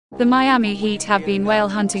The Miami Heat have been whale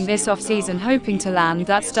hunting this offseason, hoping to land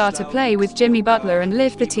that starter play with Jimmy Butler and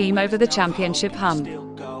lift the team over the championship hump.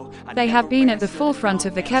 They have been at the forefront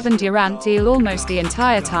of the Kevin Durant deal almost the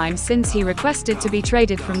entire time since he requested to be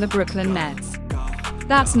traded from the Brooklyn Nets.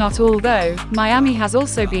 That's not all though. Miami has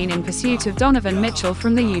also been in pursuit of Donovan Mitchell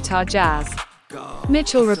from the Utah Jazz.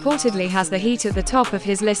 Mitchell reportedly has the Heat at the top of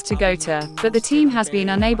his list to go to, but the team has been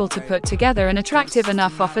unable to put together an attractive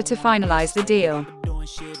enough offer to finalize the deal.